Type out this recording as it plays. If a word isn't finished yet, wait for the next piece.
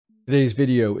Today's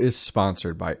video is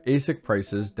sponsored by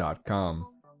ASICprices.com.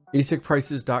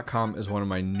 ASICprices.com is one of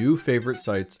my new favorite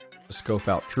sites to scope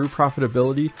out true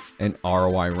profitability and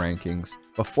ROI rankings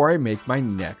before I make my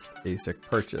next ASIC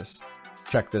purchase.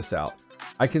 Check this out.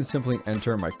 I can simply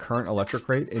enter my current electric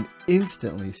rate and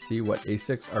instantly see what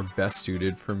ASICs are best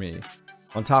suited for me.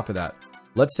 On top of that,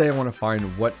 let's say I want to find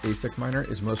what ASIC miner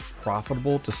is most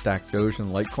profitable to stack Doge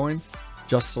and Litecoin.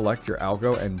 Just select your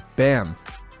algo and bam,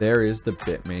 there is the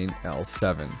Bitmain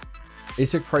L7.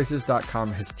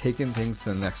 ASICprices.com has taken things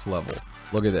to the next level.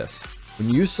 Look at this.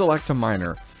 When you select a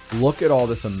miner, look at all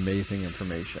this amazing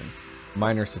information.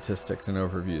 Miner statistics and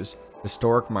overviews,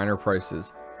 historic miner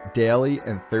prices, daily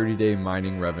and 30-day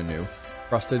mining revenue,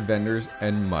 trusted vendors,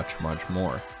 and much, much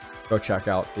more. Go check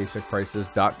out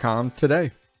ASICprices.com today.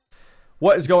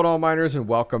 What is going on, miners, and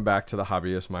welcome back to the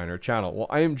Hobbyist Miner channel. Well,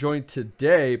 I am joined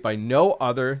today by no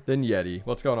other than Yeti.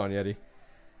 What's going on, Yeti?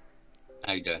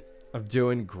 How you doing? I'm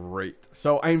doing great.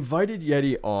 So I invited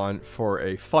Yeti on for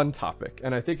a fun topic,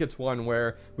 and I think it's one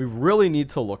where we really need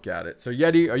to look at it. So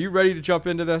Yeti, are you ready to jump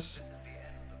into this?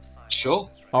 Sure.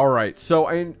 All right. So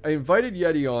I invited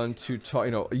Yeti on to talk,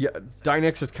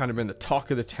 DYNEX has kind of been the talk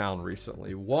of the town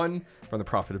recently. One, from the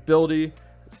profitability.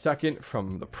 Second,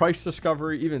 from the price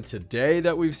discovery, even today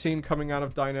that we've seen coming out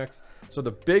of DYNEX. So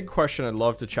the big question I'd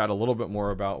love to chat a little bit more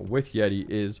about with Yeti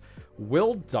is,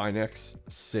 will DYNEX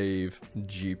save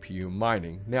GPU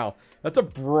mining? Now, that's a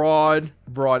broad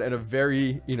and a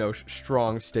very,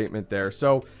 strong statement there.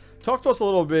 So talk to us a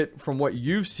little bit from what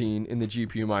you've seen in the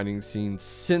GPU mining scene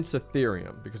since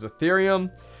Ethereum, because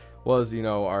Ethereum was,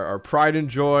 our pride and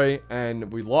joy, and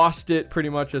we lost it pretty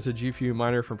much as a GPU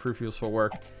miner from proof of useful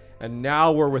work. And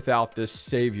now we're without this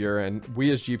savior, and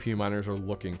we as GPU miners are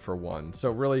looking for one. So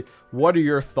really, what are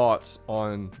your thoughts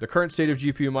on the current state of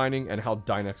GPU mining and how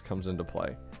DYNEX comes into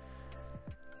play?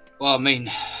 Well,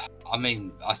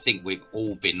 I think we've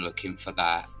all been looking for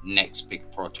that next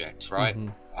big project, right? Mm-hmm.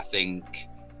 I think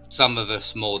some of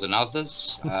us more than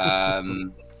others. A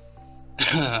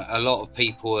lot of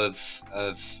people have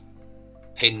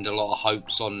pinned a lot of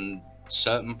hopes on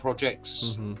certain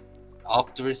projects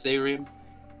after Ethereum.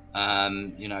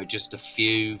 Just a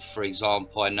few. For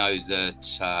example, I know that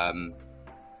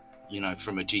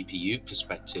from a GPU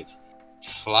perspective,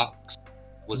 Flux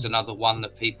was another one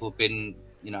that people have been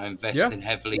investing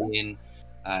heavily in.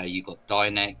 You got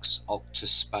DYNEX,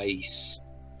 Octaspace.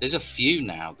 There's a few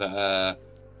now that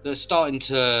are starting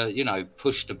to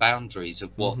push the boundaries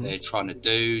of what they're trying to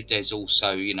do. There's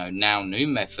also now new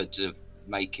methods of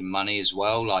making money as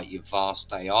well, like your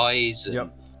vast AIs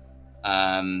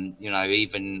and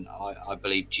even I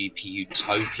believe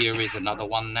GPUtopia is another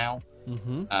one now,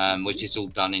 which is all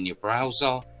done in your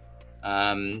browser.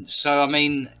 So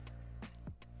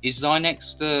is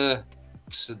DYNEX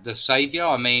the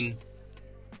savior?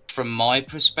 From my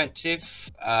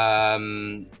perspective,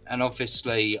 and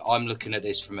obviously I'm looking at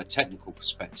this from a technical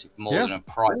perspective more than a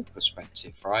price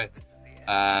perspective, right?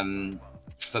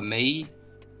 For me,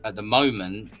 at the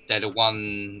moment, they're the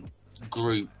one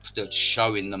group that's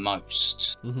showing the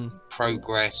most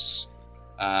progress.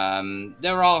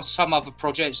 There are some other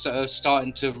projects that are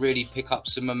starting to really pick up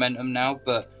some momentum now,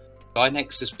 but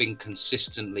DYNEX has been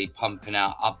consistently pumping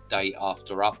out update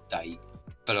after update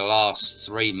for the last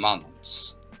 3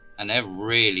 months, and they're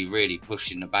really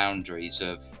pushing the boundaries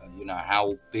of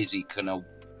how busy can a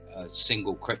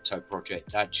single crypto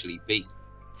project actually be.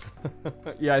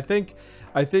 Yeah, I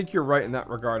think you're right in that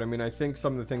regard. I think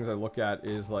some of the things I look at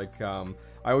is like, I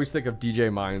always think of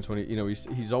DJ Mines when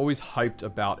he's always hyped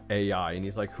about AI, and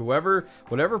he's like,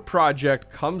 whatever project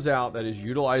comes out that is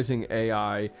utilizing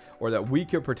AI or that we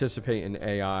could participate in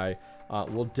AI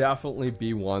will definitely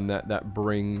be one that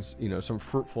brings some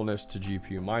fruitfulness to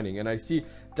GPU mining. And I see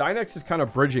DYNEX is kind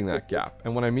of bridging that gap,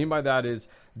 and what I mean by that is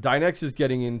DYNEX is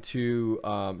getting into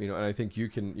and I think you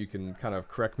can kind of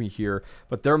correct me here,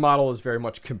 but their model is very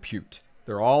much compute.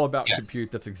 They're all about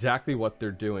compute. That's exactly what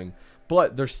they're doing.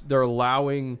 But they're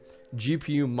allowing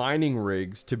GPU mining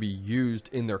rigs to be used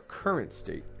in their current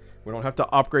state. We don't have to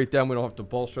upgrade them. We don't have to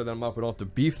bolster them up. We don't have to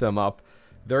beef them up.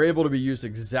 They're able to be used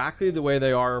exactly the way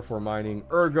they are if we're mining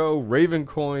Ergo,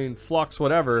 Ravencoin, Flux,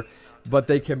 whatever. But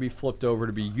they can be flipped over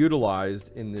to be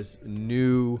utilized in this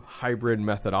new hybrid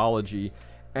methodology.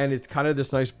 And it's kind of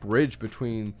this nice bridge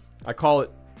between, I call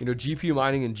it, GPU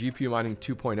mining and GPU mining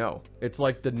 2.0. It's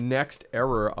like the next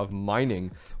era of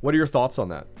mining. What are your thoughts on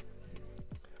that?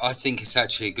 I think it's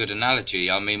actually a good analogy.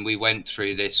 We went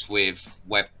through this with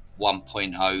Web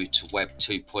 1.0 to Web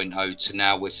 2.0 to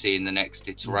now we're seeing the next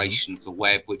iteration of the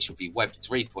web, which will be Web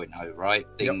 3.0, right?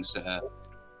 Things that are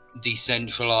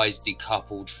decentralized,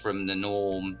 decoupled from the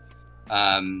norm.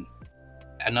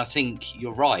 and I think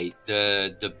you're right.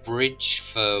 The bridge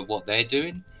for what they're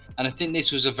doing, and I think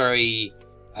this was a very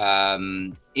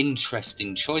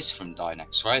interesting choice from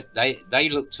DYNEX, right? They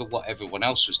looked at what everyone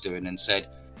else was doing and said,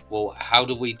 well, how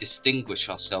do we distinguish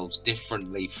ourselves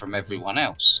differently from everyone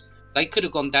else? They could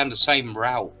have gone down the same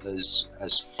route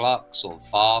as Flux or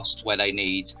Fast, where they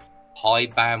need high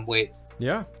bandwidth,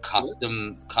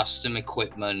 custom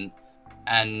equipment,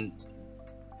 and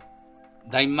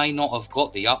they may not have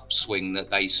got the upswing that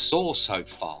they saw so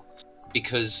far,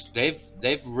 because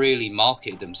they've really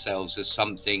marketed themselves as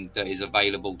something that is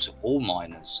available to all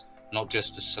miners, not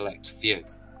just a select few.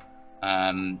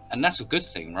 And that's a good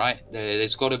thing, right?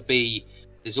 There's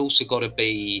also got to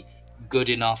be good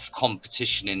enough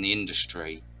competition in the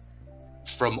industry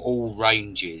from all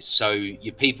ranges, so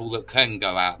your people that can go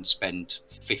out and spend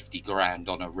 50 grand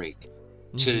on a rig,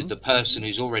 to the person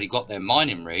who's already got their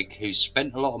mining rig, who's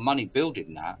spent a lot of money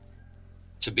building that,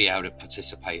 to be able to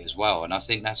participate as well. And I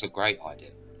think that's a great idea.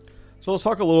 So let's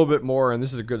talk a little bit more, and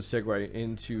this is a good segue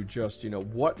into just,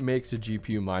 what makes a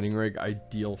GPU mining rig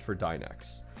ideal for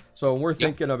DYNEX. So when we're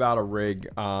thinking about a rig,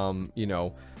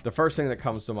 the first thing that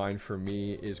comes to mind for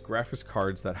me is graphics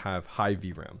cards that have high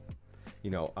VRAM,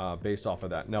 based off of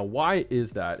that. Now, why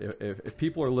is that? If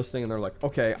people are listening and they're like,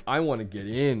 okay, I want to get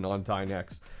in on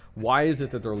DYNEX, why is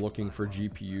it that they're looking for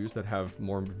GPUs that have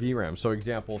more VRAM? So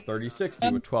example, 3060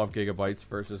 with 12 gigabytes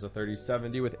versus a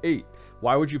 3070 with 8.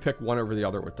 Why would you pick one over the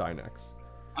other with DYNEX?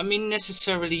 I mean,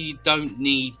 necessarily you don't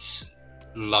need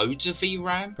loads of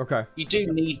VRAM. Okay. You do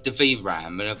need the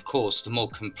VRAM, and of course, the more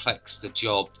complex the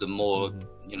job, the more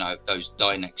those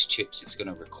DYNEX chips it's going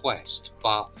to request.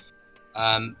 But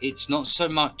it's not so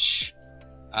much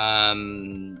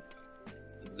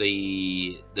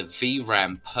the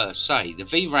VRAM per se. The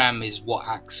VRAM is what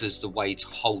acts as the way to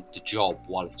hold the job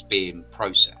while it's being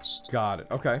processed. Got it.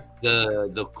 Okay.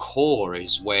 The core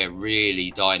is where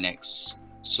really DYNEX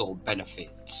sort of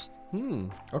benefits.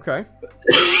 Okay.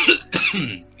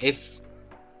 If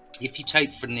you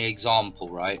take from the example,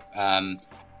 right,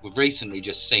 we've recently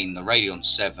just seen the Radeon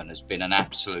 7 has been an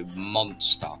absolute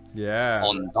monster on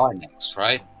DYNEX,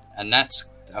 right? And that's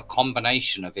a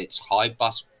combination of its high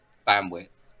bus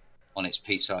bandwidth on its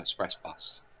PCI Express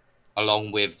bus,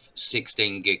 along with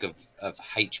 16 gig of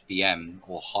HBM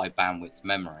or high bandwidth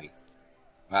memory.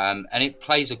 And it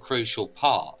plays a crucial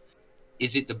part.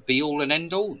 Is it the be all and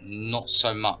end all? Not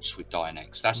so much with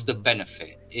DYNEX. That's the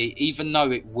benefit. Even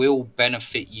though it will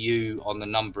benefit you on the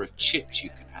number of chips you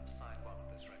can have,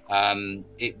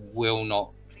 it will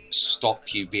not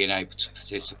stop you being able to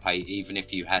participate, even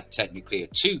if you had technically a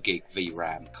 2 gig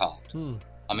VRAM card.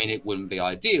 I mean, it wouldn't be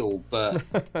ideal, but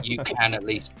you can at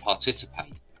least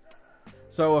participate.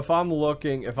 So if I'm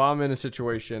in a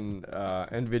situation,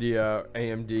 NVIDIA,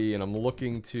 AMD, and I'm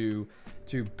looking to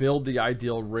build the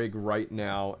ideal rig right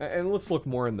now, and let's look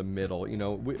more in the middle,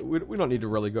 we don't need to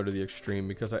really go to the extreme,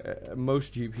 because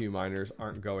most GPU miners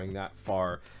aren't going that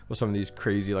far with some of these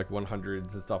crazy like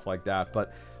 100s and stuff like that.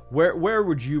 But where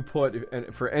would you put,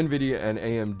 for NVIDIA and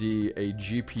AMD, a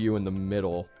GPU in the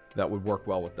middle that would work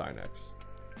well with DYNEX?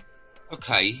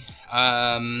 Okay,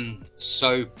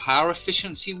 so power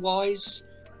efficiency wise,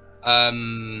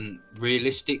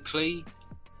 realistically,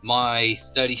 my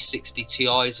 3060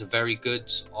 Ti's are very good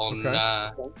on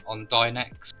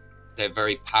DYNEX. They're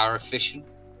very power efficient.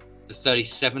 The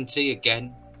 3070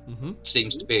 again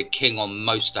seems to be a king on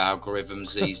most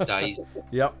algorithms these days.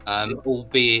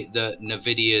 Albeit that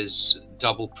NVIDIA's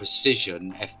double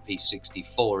precision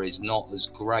FP64 is not as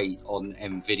great on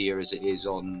NVIDIA as it is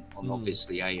on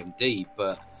obviously AMD,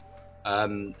 but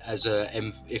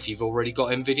if you've already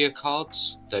got NVIDIA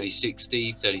cards,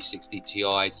 3060, 3060 Ti,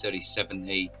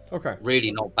 3070,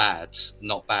 really not bad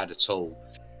at all.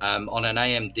 On an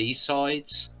AMD side,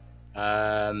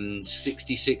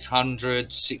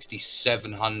 6600s,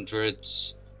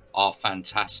 6700s are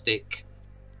fantastic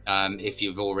if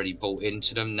you've already bought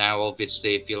into them. Now,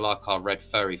 obviously, if you're like our red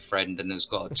furry friend and has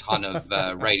got a ton of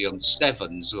Radeon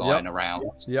 7s lying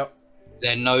around,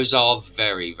 then those are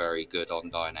very, very good on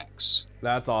DYNEX.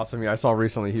 That's awesome. Yeah, I saw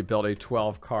recently he built a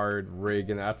 12 card rig,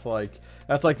 and that's like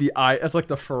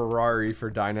the Ferrari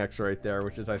for DYNEX right there,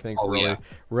 which is, I think,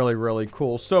 really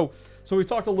cool. So we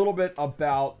talked a little bit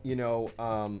about,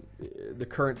 the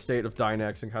current state of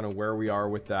DYNEX and kind of where we are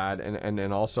with that,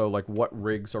 and also like what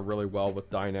rigs are really well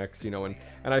with DYNEX,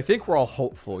 and I think we're all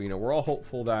hopeful, we're all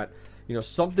hopeful that,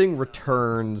 something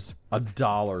returns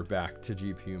 $1 back to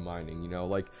GPU mining.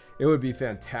 Like, it would be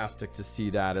fantastic to see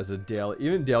that as a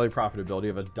daily profitability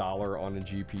of $1 on a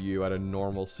GPU at a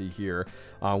normalcy here,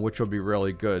 which would be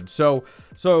really good. So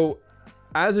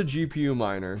as a GPU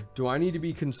miner, do I need to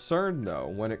be concerned though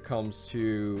when it comes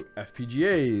to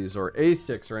FPGAs or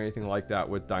ASICs or anything like that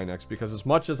with DYNEX? Because as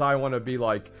much as I want to be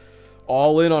like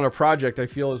all in on a project, I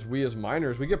feel as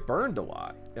miners, we get burned a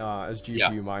lot as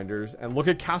GPU miners. And look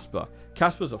at 𝐝𝐴SPA.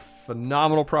 𝐝𝐴SPA is a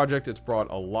phenomenal project. It's brought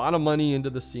a lot of money into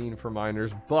the scene for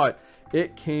miners, but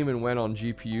it came and went on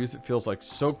GPUs. It feels like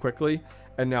so quickly.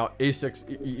 And now ASICs,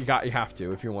 you have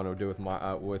to if you want to do with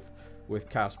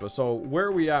𝐝𝐴SPA. So where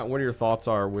are we at? What are your thoughts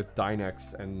are with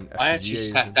DYNEX and FPGAs? I actually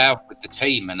sat down with the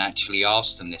team and actually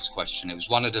asked them this question. It was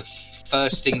one of the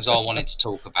first things I wanted to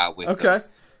talk about with them.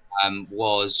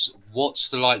 Was what's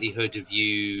the likelihood of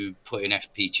you putting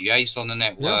FPGAs on the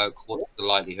network? What's the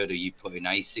likelihood of you putting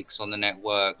ASICs on the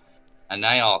network? And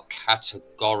they are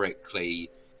categorically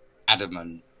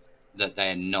adamant that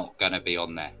they're not going to be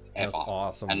on there ever. That's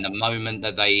awesome. And the moment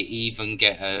that they even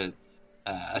get a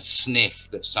sniff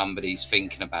that somebody's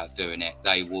thinking about doing it,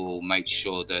 they will make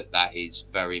sure that that is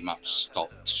very much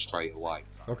stopped straight away.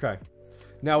 Okay.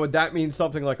 Now, would that mean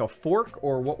something like a fork,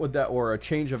 or what would that, or a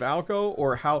change of algo,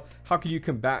 or how could you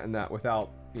combat in that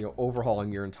without, you know,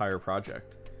 overhauling your entire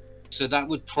project? So that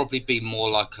would probably be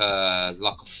more like a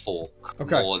fork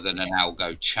more than an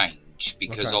algo change,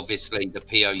 because obviously the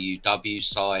POUW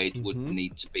side would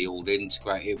need to be all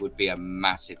integrated. It would be a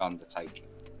massive undertaking.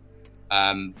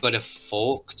 But a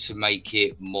fork to make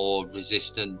it more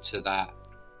resistant to that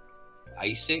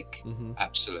ASIC,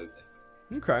 absolutely.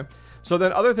 Okay. So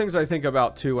then other things I think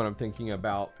about too when I'm thinking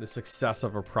about the success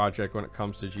of a project when it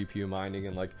comes to GPU mining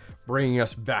and like bringing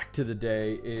us back to the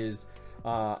day is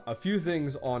a few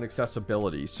things on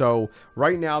accessibility. So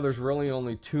right now there's really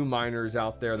only 2 miners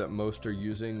out there that most are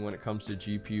using when it comes to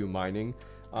GPU mining.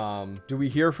 Do we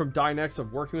hear from DYNEX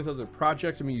of working with other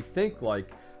projects? I mean, you think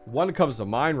like one that comes to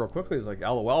mind real quickly is like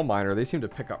LOL Miner. They seem to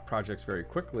pick up projects very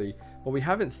quickly, but we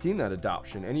haven't seen that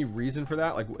adoption. Any reason for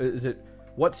that? Like,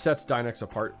 what sets DYNEX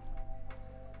apart?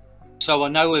 So I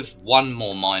know of one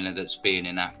more miner that's being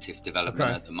in active development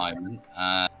at the moment.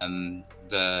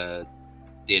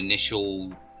 The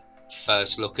initial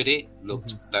first look at it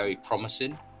looked very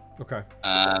promising.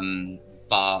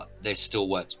 But there's still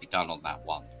work to be done on that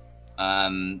one.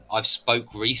 I've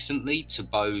spoke recently to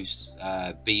both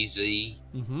𝐵Z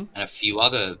and a few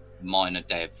other miner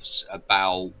devs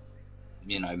about,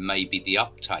 you know, maybe the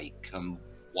uptake and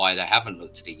why they haven't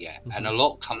looked at it yet. And a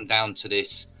lot come down to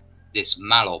this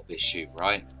mallob issue,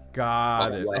 right?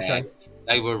 Got it. Okay.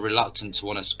 They were reluctant to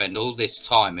want to spend all this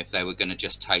time if they were going to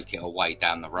just take it away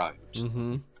down the road.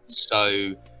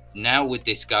 So now with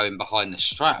this going behind the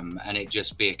stratum and it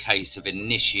just be a case of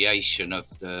initiation of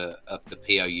the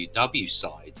POUW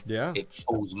side, it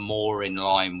falls more in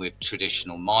line with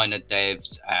traditional miner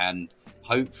devs, and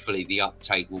hopefully the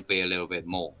uptake will be a little bit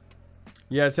more.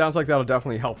 Yeah, it sounds like that'll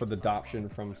definitely help with adoption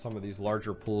from some of these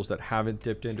larger pools that haven't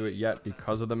dipped into it yet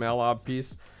because of the mallob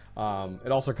piece.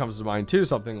 It also comes to mind too,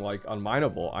 something like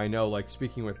Unminable. I know, like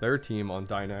speaking with their team on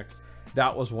DYNEX,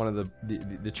 that was one of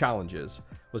the challenges,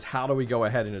 was how do we go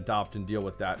ahead and adopt and deal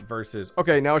with that versus,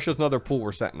 okay, now it's just another pool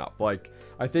we're setting up. Like,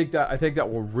 I think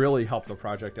that will really help the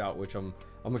project out, which I'm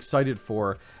excited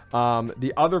for.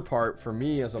 The other part for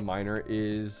me as a miner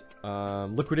is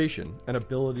liquidation and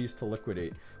abilities to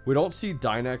liquidate. We don't see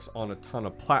DYNEX on a ton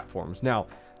of platforms. Now,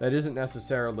 that isn't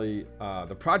necessarily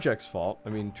the project's fault. I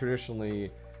mean,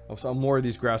 traditionally, some more of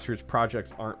these grassroots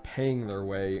projects aren't paying their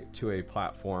way to a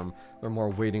platform. They're more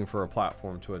waiting for a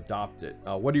platform to adopt it.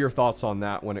 What are your thoughts on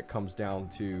that when it comes down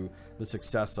to the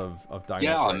success of DYNEX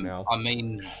right now? I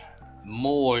mean,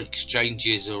 more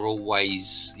exchanges are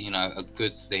always, you know, a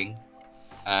good thing.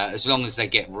 As long as they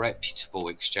get reputable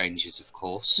exchanges, of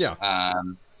course.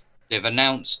 They've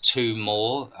announced 2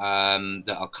 more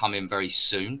that are coming very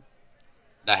soon.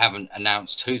 They haven't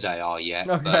announced who they are yet,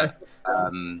 but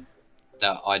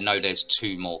that I know there's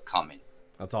 2 more coming.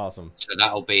 That's awesome. So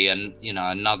that'll be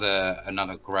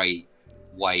another great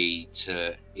way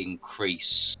to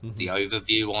increase the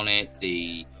overview on it.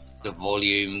 The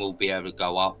volume will be able to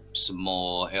go up some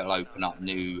more. It'll open up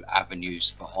new avenues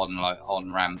for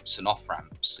on ramps and off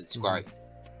ramps. It's great.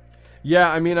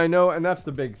 Yeah, I mean, I know, and that's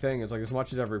the big thing. Is like, as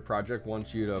much as every project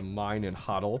wants you to mine and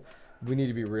hodl, we need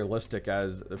to be realistic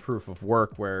as a proof of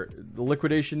work, where the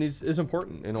liquidation is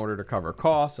important in order to cover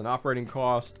costs and operating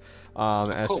cost,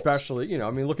 and especially, you know,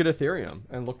 I mean, look at Ethereum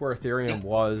and look where Ethereum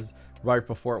was right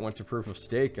before it went to proof of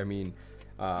stake. I mean,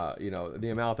 you know, the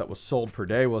amount that was sold per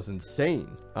day was insane.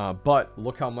 But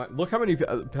look how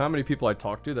many people I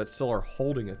talked to that still are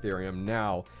holding Ethereum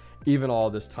now, even all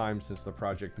this time since the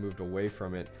project moved away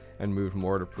from it and moved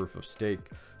more to proof of stake.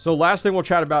 So last thing we'll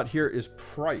chat about here is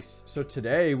price. So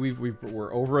today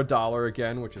we're over $1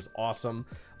 again, which is awesome.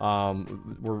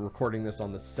 We're recording this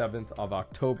on the 7th of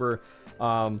October.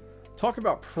 Talk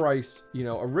about price. You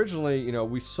know, originally, you know,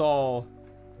 we saw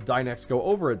DYNEX go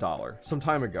over $1 some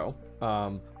time ago.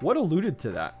 What alluded to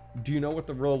that? Do you know what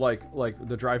the real like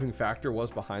the driving factor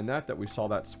was behind that we saw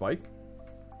that spike?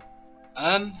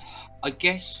 I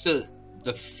guess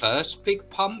the first big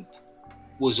pump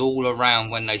was all around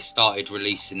when they started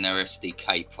releasing their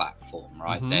SDK platform,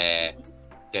 right?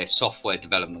 Their software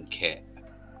development kit,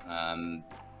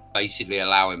 basically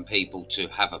allowing people to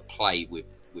have a play with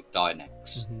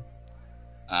DYNEX.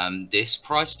 This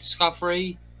price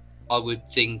discovery, I would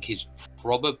think, is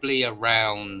probably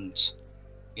around,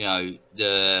 you know,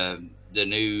 the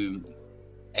new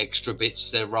extra bits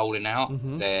they're rolling out.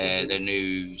 Their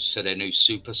new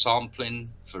super sampling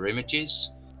for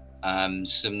images,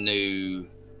 some new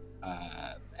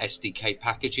SDK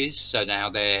packages. So now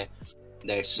they're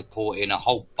supporting a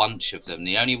whole bunch of them.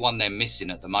 The only one they're missing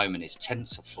at the moment is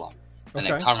TensorFlow, and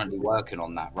they're currently working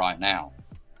on that right now.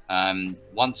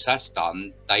 Once that's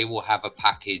done, they will have a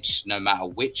package, no matter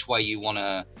which way you want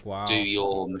to do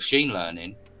your machine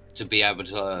learning, to be able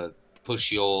to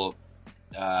push your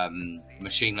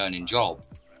machine learning job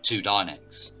to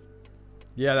DYNEX.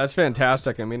 Yeah, that's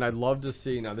fantastic. I mean, I'd love to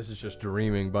see, now this is just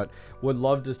dreaming, but would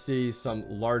love to see some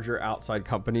larger outside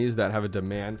companies that have a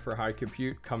demand for high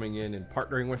compute coming in and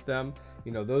partnering with them.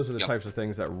 You know, those are the types of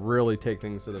things that really take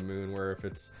things to the moon, where if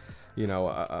it's, you know,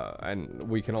 and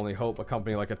we can only hope a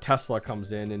company like a Tesla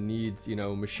comes in and needs, you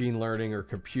know, machine learning or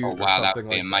compute or something that would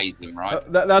be amazing, right?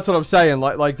 That's what I'm saying.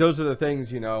 Like those are the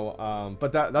things, you know,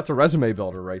 but that's a resume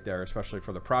builder right there, especially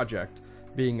for the project,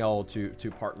 being able to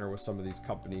partner with some of these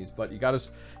companies. But you got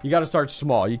to start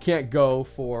small. You can't go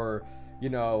for, you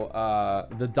know,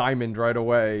 the diamond right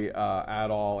away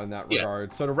at all in that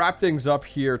regard. So to wrap things up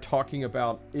here, talking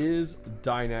about, is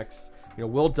DYNEX, you know,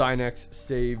 will DYNEX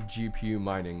save GPU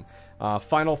mining?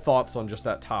 Final thoughts on just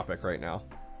that topic right now.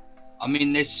 I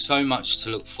mean, there's so much to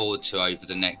look forward to over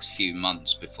the next few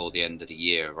months before the end of the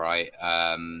year, right?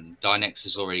 DYNEX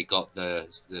has already got the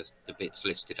bits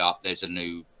listed up. There's a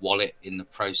new wallet in the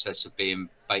process of being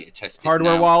beta tested.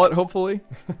 Hardware wallet, hopefully.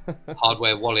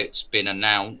 Hardware wallet's been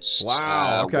announced.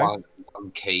 Wow. Okay. One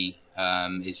key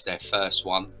is their first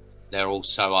one. They're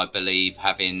also, I believe,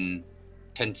 having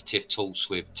tentative talks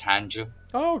with Tangent.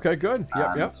 Oh, okay, good.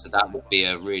 Yep. So that would be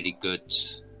a really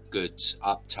good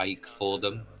uptake for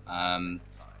them.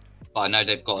 But I know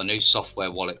they've got a new software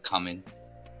wallet coming.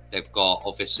 They've got,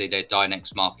 obviously, their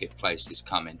DYNEX marketplace is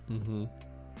coming.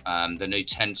 The new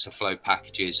TensorFlow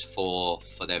packages for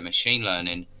their machine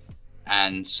learning,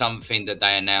 and something that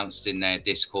they announced in their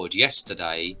Discord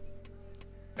yesterday,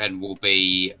 and will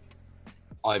be,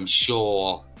 I'm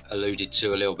sure, alluded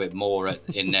to a little bit more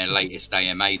in their latest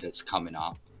AMA that's coming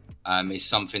up, is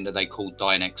something that they call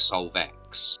DYNEX Solve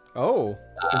X. Oh,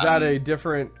 is that a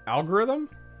different algorithm?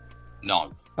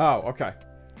 No. Oh, okay.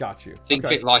 Got you. Think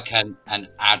of it like an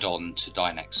add-on to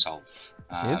DYNEX Solve.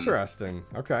 Interesting.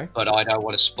 Okay. But I don't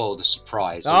want to spoil the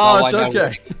surprise. Oh, it's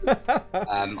okay.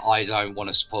 I don't want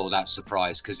to spoil that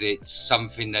surprise, because it's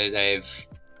something that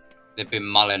they've been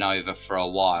mulling over for a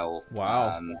while.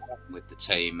 Wow. With the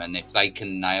team, and if they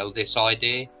can nail this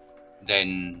idea,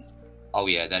 then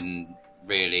then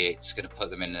really it's going to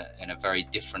put them in a very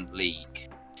different league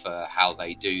for how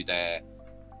they do their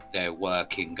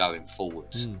working going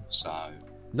forward. So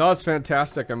no, it's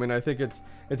fantastic. I mean, I think it's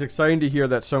exciting to hear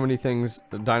that so many things,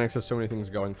 DYNEX has so many things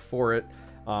going for it.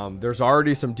 There's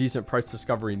already some decent price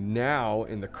discovery now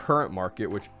in the current market,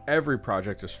 which every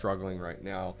project is struggling right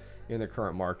now in the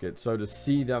current market. So to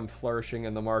see them flourishing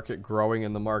in the market, growing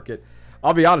in the market,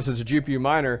 I'll be honest, as a GPU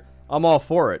miner, I'm all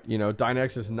for it. You know,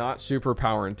 DYNEX is not super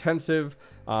power intensive.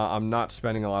 I'm not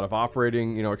spending a lot of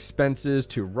operating, you know, expenses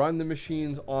to run the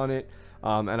machines on it.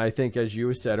 And I think, as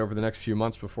you said, over the next few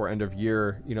months before end of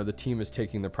year, you know, the team is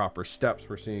taking the proper steps.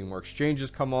 We're seeing more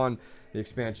exchanges come on, the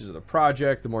expansions of the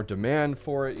project, the more demand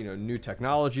for it, you know, new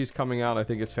technologies coming out. I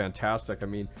think it's fantastic. I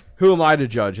mean, who am I to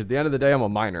judge? At the end of the day, I'm a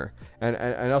miner, and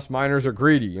us miners are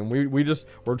greedy, and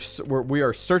we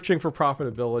are searching for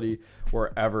profitability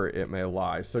wherever it may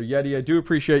lie. So Yeti, I do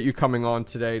appreciate you coming on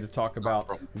today to talk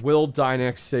about, will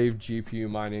DYNEX save GPU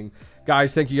mining?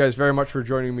 Guys, thank you guys very much for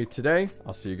joining me today.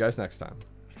 I'll see you guys next time.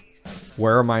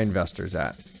 Where are my investors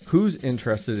at? Who's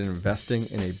interested in investing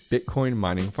in a Bitcoin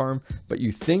mining farm, but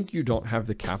you think you don't have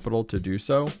the capital to do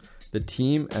so? The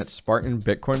team at Spartan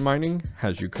Bitcoin Mining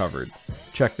has you covered.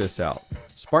 Check this out.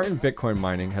 Spartan Bitcoin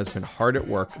Mining has been hard at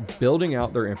work building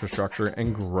out their infrastructure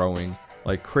and growing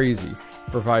like crazy,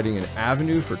 providing an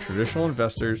avenue for traditional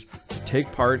investors to take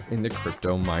part in the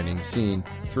crypto mining scene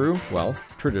through, well,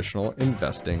 traditional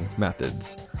investing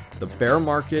methods. The bear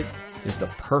market is the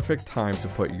perfect time to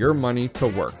put your money to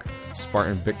work.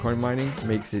 Spartan Bitcoin Mining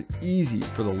makes it easy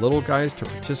for the little guys to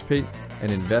participate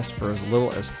and invest for as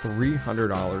little as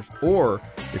 $300, or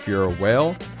if you're a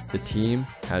whale, the team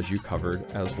has you covered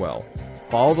as well.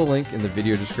 Follow the link in the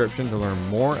video description to learn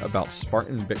more about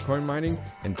Spartan Bitcoin Mining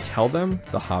and tell them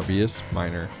the Hobbyist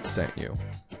Miner sent you.